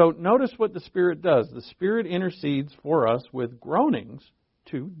 So notice what the Spirit does. The Spirit intercedes for us with groanings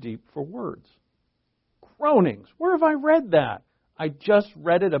too deep for words. Groanings. Where have I read that? I just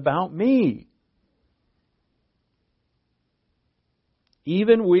read it about me.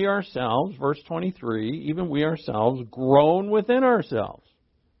 Even we ourselves, verse 23, even we ourselves groan within ourselves.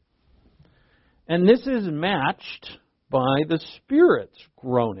 And this is matched by the Spirit's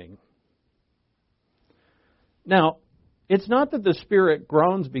groaning. Now, it's not that the Spirit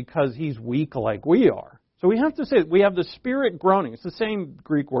groans because He's weak like we are. So we have to say we have the Spirit groaning. It's the same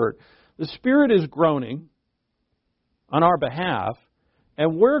Greek word. The Spirit is groaning on our behalf,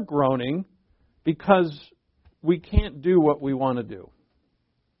 and we're groaning because we can't do what we want to do.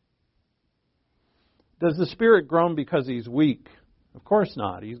 Does the Spirit groan because He's weak? Of course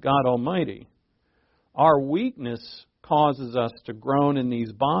not. He's God Almighty. Our weakness causes us to groan in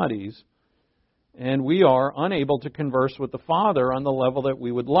these bodies, and we are unable to converse with the Father on the level that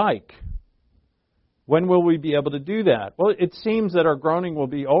we would like. When will we be able to do that? Well, it seems that our groaning will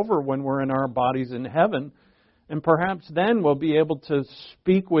be over when we're in our bodies in heaven, and perhaps then we'll be able to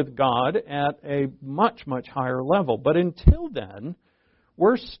speak with God at a much, much higher level. But until then,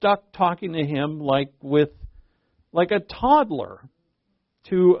 we're stuck talking to Him like a toddler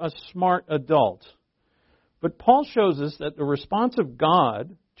to a smart adult. But Paul shows us that the response of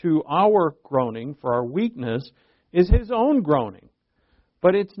God to our groaning for our weakness is His own groaning.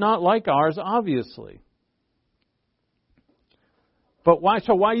 But it's not like ours, obviously. But why?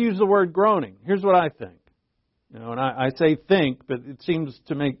 So why use the word groaning? Here's what I think. And I say think, but it seems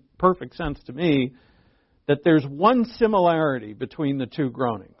to make perfect sense to me that there's one similarity between the two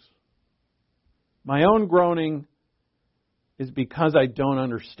groanings. My own groaning is because I don't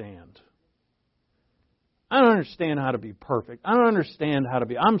understand. I don't understand how to be perfect. I don't understand how to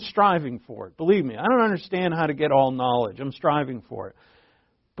be. I'm striving for it. Believe me, I don't understand how to get all knowledge. I'm striving for it.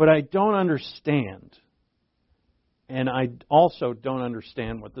 But I don't understand. And I also don't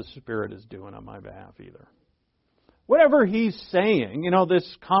understand what the Spirit is doing on my behalf either. Whatever He's saying,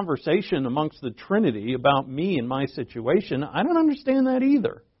 this conversation amongst the Trinity about me and my situation, I don't understand that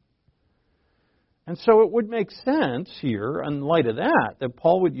either. And so it would make sense here, in light of that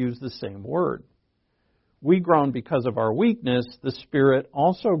Paul would use the same word. We groan because of our weakness. The Spirit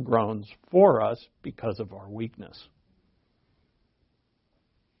also groans for us because of our weakness.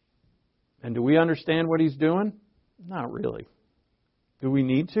 And do we understand what He's doing? Not really. Do we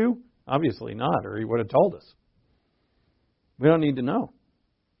need to? Obviously not, or He would have told us. We don't need to know.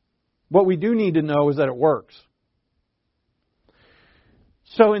 What we do need to know is that it works.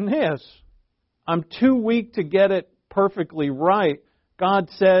 So in this, I'm too weak to get it perfectly right. God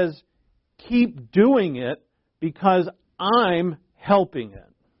says, keep doing it because I'm helping it.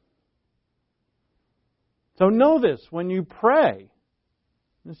 So know this when you pray.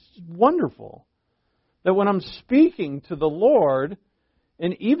 It's wonderful that when I'm speaking to the Lord,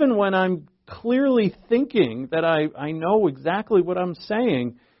 and even when I'm clearly thinking that I know exactly what I'm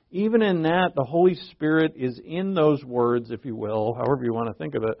saying, even in that, the Holy Spirit is in those words, if you will, however you want to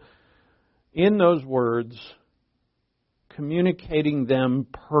think of it, in those words, communicating them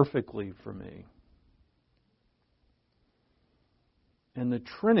perfectly for me. And the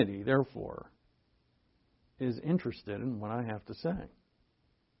Trinity, therefore, is interested in what I have to say.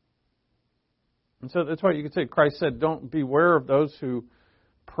 And so that's why you could say, Christ said, don't beware of those who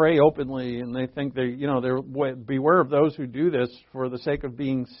pray openly and they think beware of those who do this for the sake of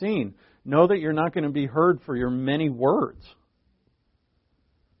being seen. Know that you're not going to be heard for your many words.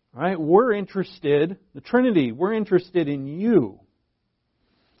 Right? We're interested, the Trinity, we're interested in you.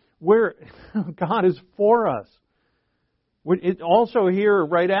 God is for us. It also here,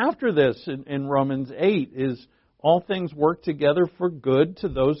 right after this in Romans 8, is all things work together for good to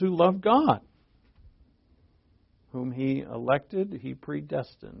those who love God. Whom He elected, He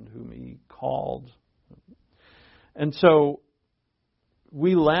predestined. Whom He called. And so,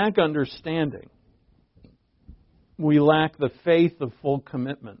 we lack understanding. We lack the faith of full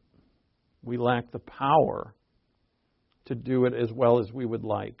commitment. We lack the power to do it as well as we would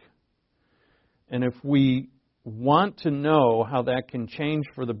like. And if we want to know how that can change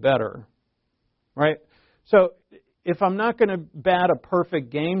for the better, right? So, if I'm not going to bat a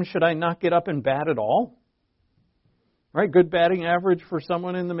perfect game, should I not get up and bat at all? Right, good batting average for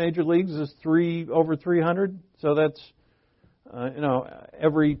someone in the major leagues is over 300. So that's,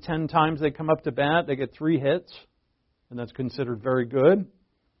 every 10 times they come up to bat, they get 3 hits. And that's considered very good.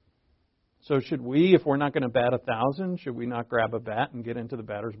 So should we, if we're not going to bat 1,000, should we not grab a bat and get into the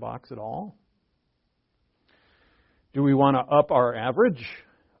batter's box at all? Do we want to up our average?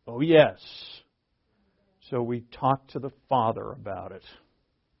 Oh, yes. So we talk to the Father about it.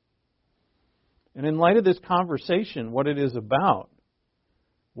 And in light of this conversation, what it is about,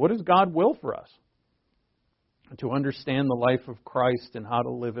 what does God will for us? To understand the life of Christ and how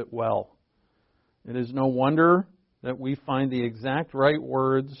to live it well. It is no wonder that we find the exact right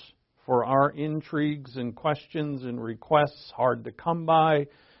words for our intrigues and questions and requests hard to come by,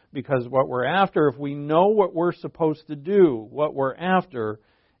 because what we're after, if we know what we're supposed to do, what we're after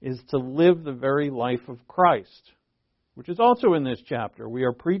is to live the very life of Christ. Which is also in this chapter. We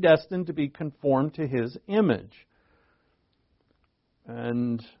are predestined to be conformed to His image.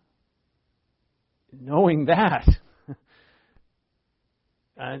 And knowing that,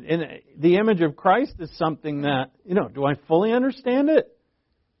 and the image of Christ is something that, do I fully understand it?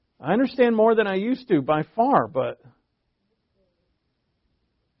 I understand more than I used to by far, but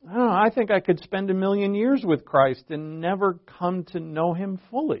I don't know, I think I could spend 1,000,000 years with Christ and never come to know Him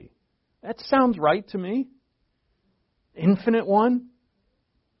fully. That sounds right to me. Infinite One?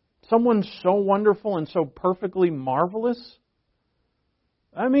 Someone so wonderful and so perfectly marvelous?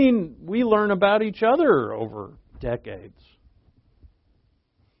 I mean, we learn about each other over decades.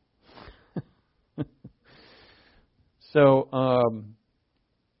 So,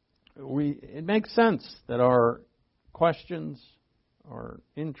 it makes sense that our questions, our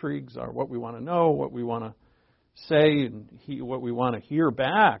intrigues, are what we want to know, what we want to say, and what we want to hear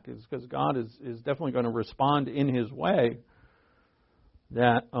back, is because God is definitely going to respond in His way.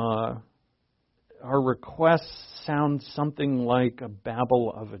 That our requests sound something like a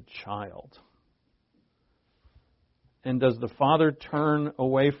babble of a child. And does the Father turn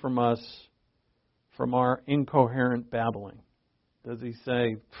away from us from our incoherent babbling? Does He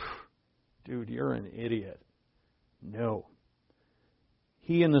say, dude, you're an idiot? No.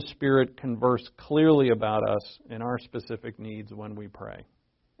 He and the Spirit converse clearly about us and our specific needs when we pray.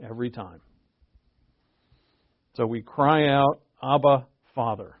 Every time. So we cry out, Abba,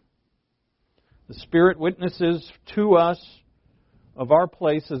 Father. The Spirit witnesses to us of our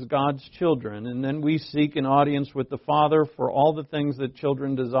place as God's children, and then we seek an audience with the Father for all the things that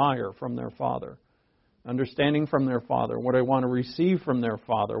children desire from their Father. Understanding from their Father, what they want to receive from their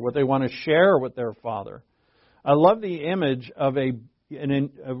Father, what they want to share with their Father. I love the image of a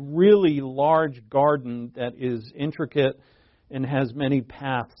really large garden that is intricate and has many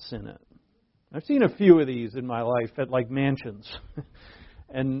paths in it. I've seen a few of these in my life at like mansions.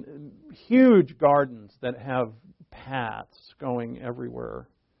 And huge gardens that have paths going everywhere.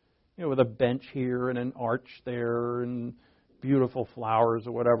 You know, with a bench here and an arch there and beautiful flowers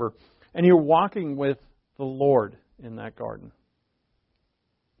or whatever. And you're walking with the Lord in that garden.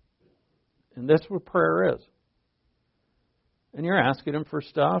 And that's what prayer is. And you're asking Him for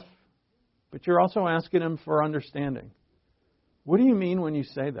stuff, but you're also asking Him for understanding. What do you mean when you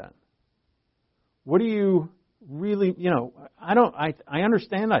say that? What do you really, I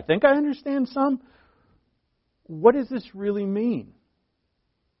understand, I think I understand some. What does this really mean?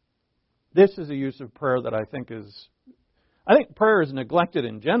 This is a use of prayer that I think prayer is neglected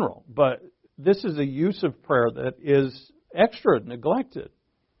in general, but this is a use of prayer that is extra neglected.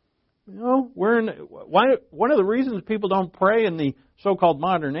 You know, one of the reasons people don't pray in the so-called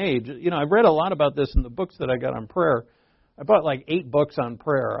modern age, I've read a lot about this in the books that I got on prayer. I bought like 8 books on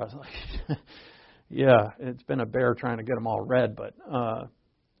prayer. I was like, yeah, it's been a bear trying to get them all read, but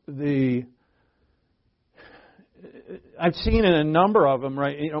I've seen in a number of them,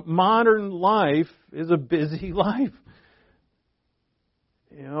 right? Modern life is a busy life.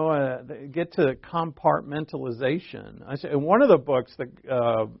 They get to compartmentalization. I say one of the books,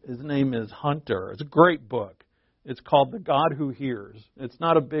 his name is Hunter. It's a great book. It's called The God Who Hears. It's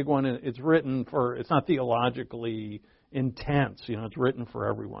not a big one. It's not theologically intense. It's written for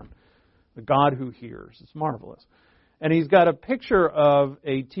everyone. The God Who Hears. It's marvelous. And he's got a picture of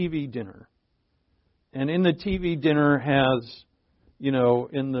a TV dinner. And in the TV dinner has,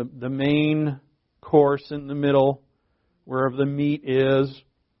 in the main course in the middle, wherever the meat is.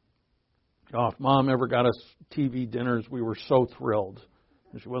 Oh, if Mom ever got us TV dinners, we were so thrilled.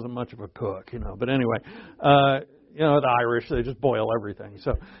 She wasn't much of a cook, But anyway, the Irish, they just boil everything.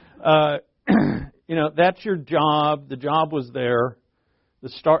 So, that's your job. The job was there.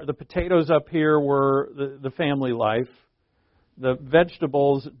 The potatoes up here were the family life. The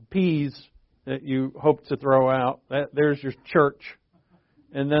vegetables, peas that you hope to throw out, there's your church.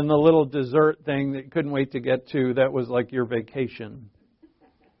 And then the little dessert thing that you couldn't wait to get to, that was like your vacation.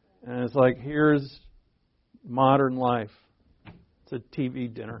 And it's like, here's modern life. It's a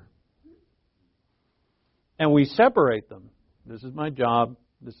TV dinner. And we separate them. This is my job.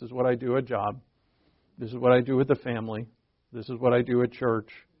 This is what I do at job. This is what I do with the family. This is what I do at church.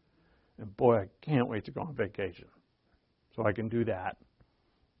 And boy, I can't wait to go on vacation. So I can do that.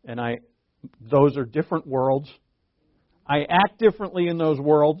 And those are different worlds. I act differently in those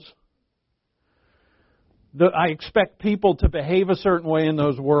worlds. I expect people to behave a certain way in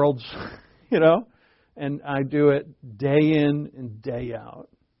those worlds, and I do it day in and day out.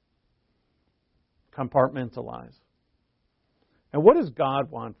 Compartmentalize. And what does God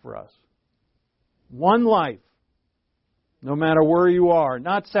want for us? One life, no matter where you are,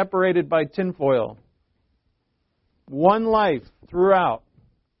 not separated by tinfoil. One life throughout,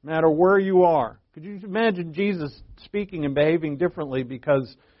 no matter where you are. Could you imagine Jesus speaking and behaving differently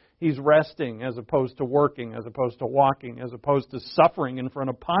because He's resting as opposed to working, as opposed to walking, as opposed to suffering in front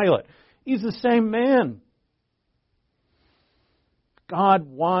of Pilate? He's the same man. God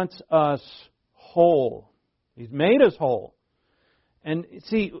wants us whole. He's made us whole. And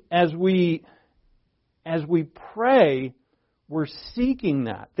see, as we pray, we're seeking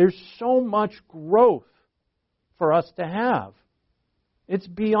that. There's so much growth for us to have. It's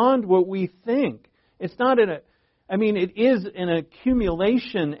beyond what we think. It's not it is an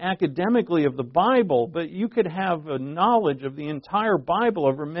accumulation academically of the Bible, but you could have a knowledge of the entire Bible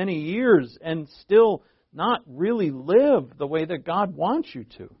over many years and still not really live the way that God wants you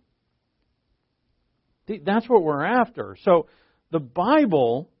to. That's what we're after. So the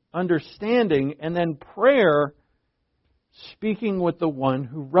Bible, understanding, and then prayer, speaking with the one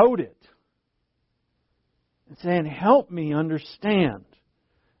who wrote it. And saying, help me understand.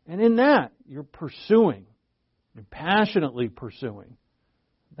 And in that, you're pursuing. You're passionately pursuing.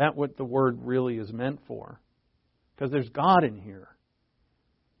 That's what the word really is meant for. Because there's God in here.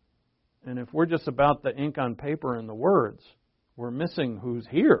 And if we're just about the ink on paper and the words, we're missing who's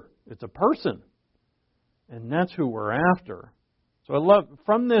here. It's a person. And that's who we're after. So I love,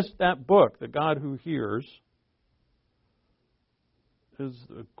 from that book, The God Who Hears, is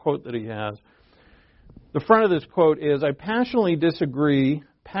the quote that he has. The front of this quote is, I passionately disagree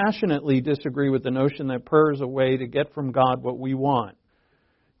with the notion that prayer is a way to get from God what we want.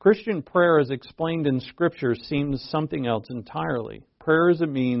 Christian prayer as explained in Scripture seems something else entirely. Prayer is a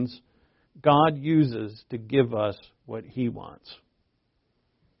means God uses to give us what He wants.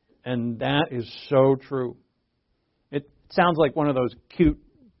 And that is so true. It sounds like one of those cute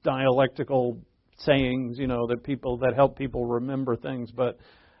dialectical sayings, that help people remember things, but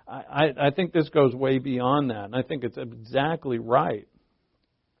I think this goes way beyond that, and I think it's exactly right.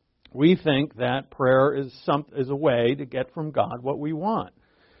 We think that prayer is a way to get from God what we want.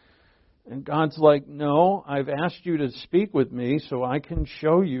 And God's like, no, I've asked you to speak with me so I can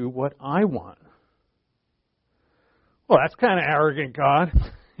show you what I want. Well, that's kind of arrogant, God.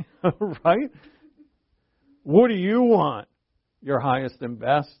 Right? What do you want? Your highest and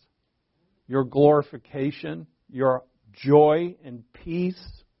best? Your glorification? Your joy and peace?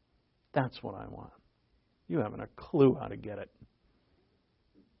 That's what I want. You haven't a clue how to get it.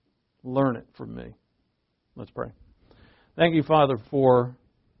 Learn it from me. Let's pray. Thank you, Father, for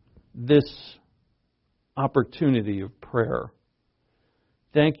this opportunity of prayer.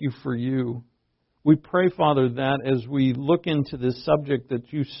 Thank you for you. We pray, Father, that as we look into this subject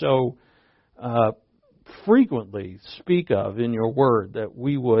that you so frequently speak of in your word, that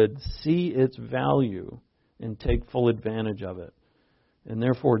we would see its value and take full advantage of it. And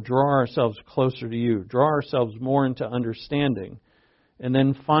therefore draw ourselves closer to you, draw ourselves more into understanding, and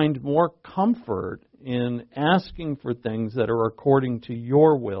then find more comfort in asking for things that are according to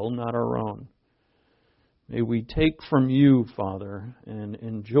your will, not our own. May we take from you, Father, and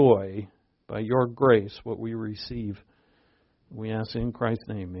enjoy by your grace what we receive. We ask in Christ's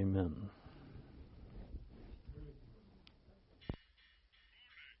name, amen.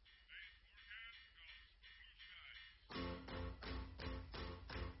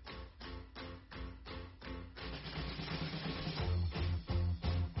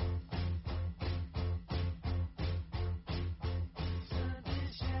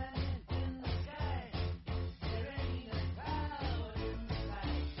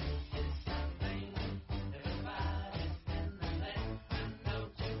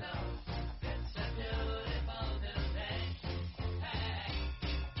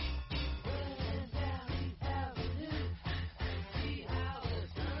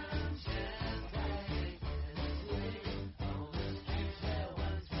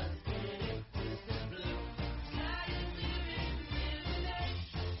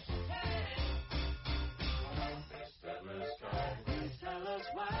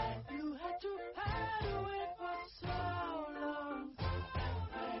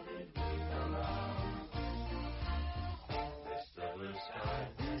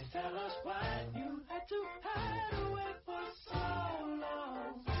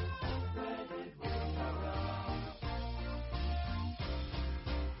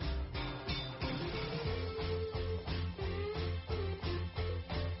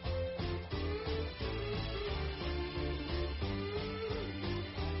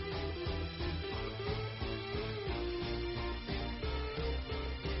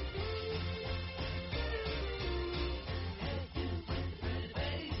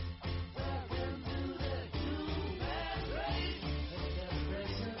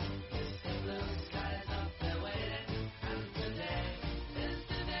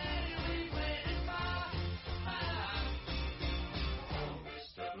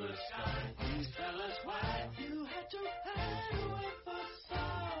 Please tell us